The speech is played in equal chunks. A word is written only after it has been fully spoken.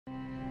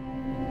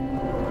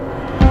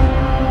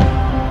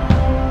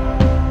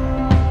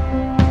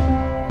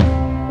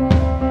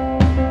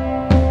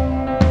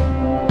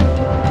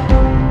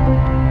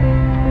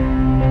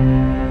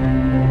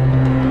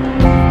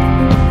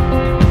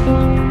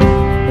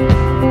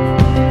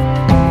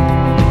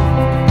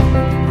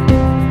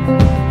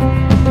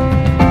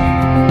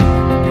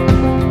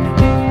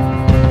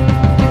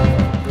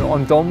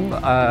Dom.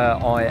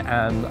 I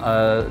am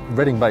a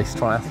Reading-based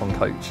triathlon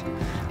coach,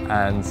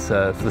 and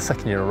for the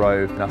second year in a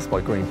row I've been asked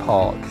by Green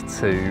Park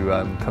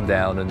to come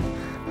down and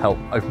help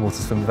open water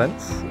swim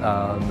events.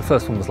 The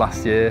first one was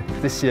last year.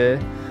 This year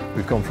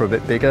we've gone for a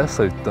bit bigger,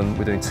 so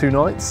we're doing 2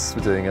 nights.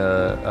 We're doing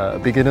a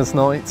beginner's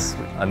night,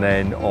 and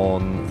then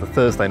on the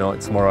Thursday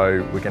night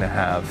tomorrow we're going to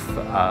have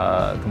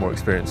the more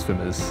experienced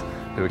swimmers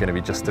who are going to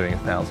be just doing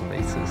 1,000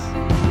 metres.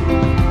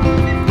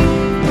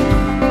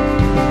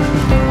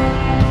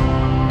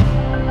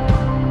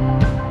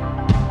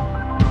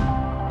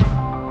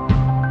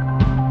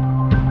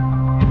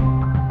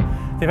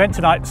 The event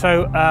tonight,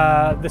 so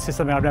this is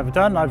something I've never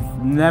done.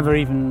 I've never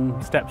even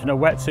stepped in a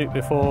wetsuit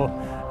before,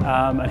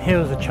 and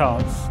here's a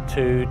chance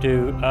to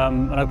do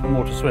an open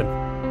water swim.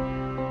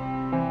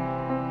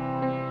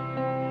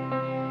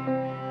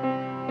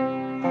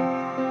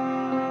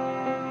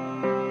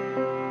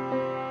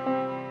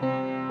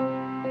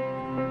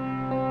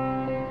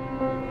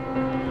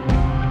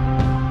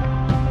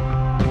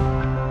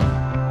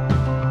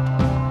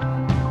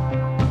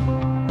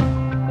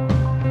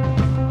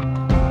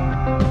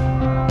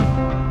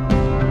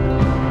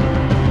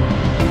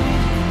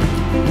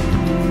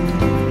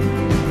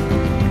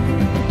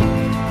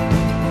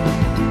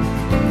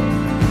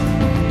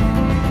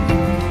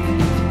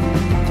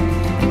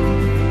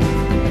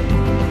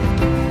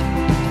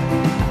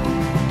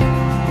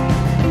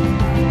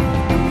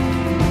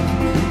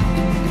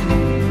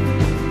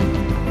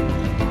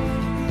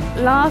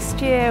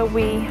 Last year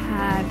we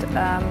had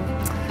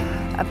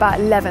about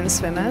 11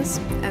 swimmers,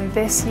 and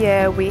this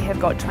year we have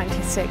got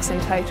 26 in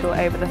total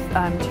over the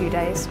 2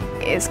 days.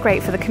 It's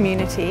great for the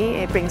community.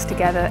 It brings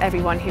together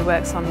everyone who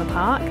works on the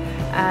park,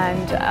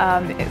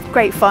 and it's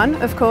great fun,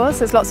 of course.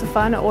 There's lots of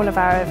fun at all of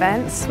our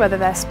events, whether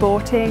they're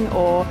sporting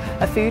or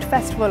a food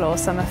festival or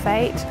summer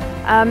fete,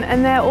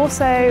 and they're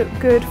also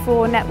good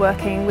for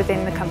networking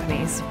within the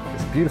companies.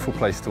 It's a beautiful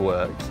place to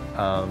work.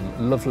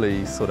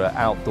 Lovely sort of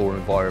outdoor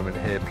environment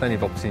here, plenty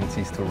of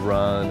opportunities to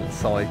run and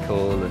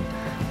cycle, and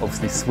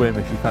obviously swim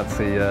if you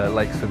fancy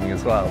lake swimming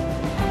as well.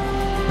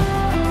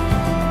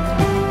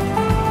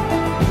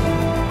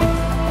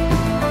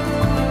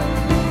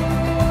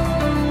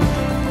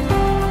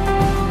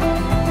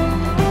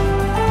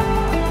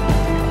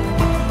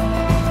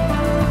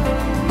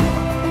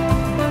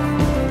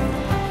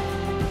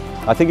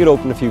 I think it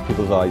opened a few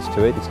people's eyes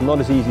to it. It's not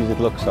as easy as it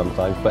looks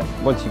sometimes, but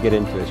once you get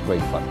into it, it's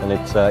great fun, and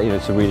it's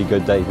it's a really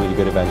good day, really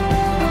good event.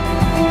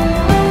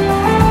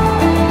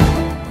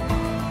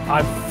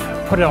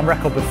 I've put it on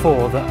record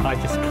before that I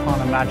just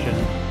can't imagine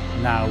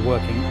now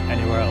working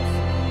anywhere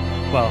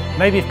else. Well,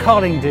 maybe if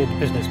Carling did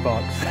business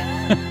parks,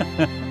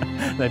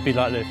 they'd be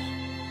like this.